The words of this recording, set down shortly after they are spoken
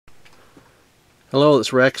Hello,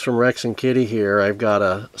 it's Rex from Rex and Kitty here. I've got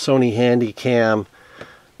a Sony Handycam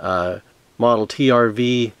model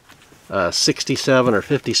TRV 67 or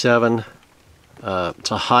 57.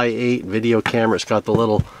 It's a high 8 video camera. It's got the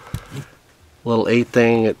little 8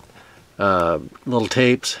 thing, little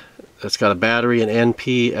tapes. It's got a battery, an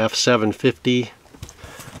NP F750.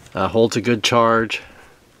 Holds a good charge.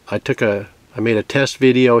 I made a test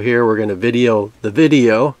video here. We're going to video the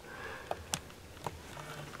video.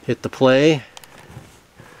 Hit the play.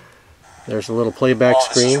 There's a little playback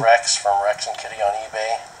screen. This is Rex from Rex and Kitty on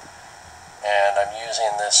eBay, and I'm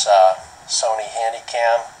using this Sony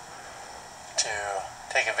Handycam to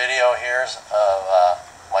take a video here of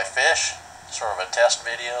my fish, sort of a test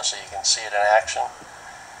video so you can see it in action.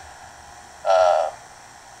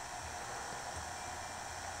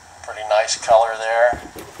 Pretty nice color there.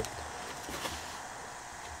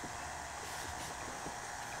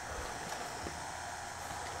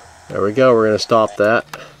 There we go, we're going to stop that.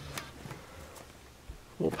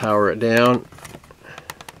 We'll power it down.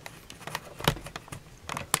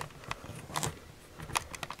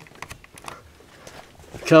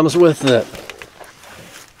 It comes with the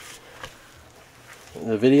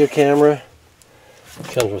video camera. It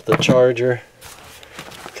comes with the charger.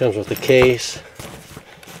 It comes with the case.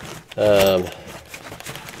 There's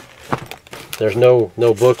no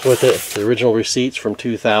book with it. The original receipt's from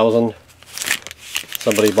 2000.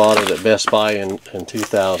 Somebody bought it at Best Buy in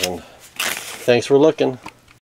 2000. Thanks for looking.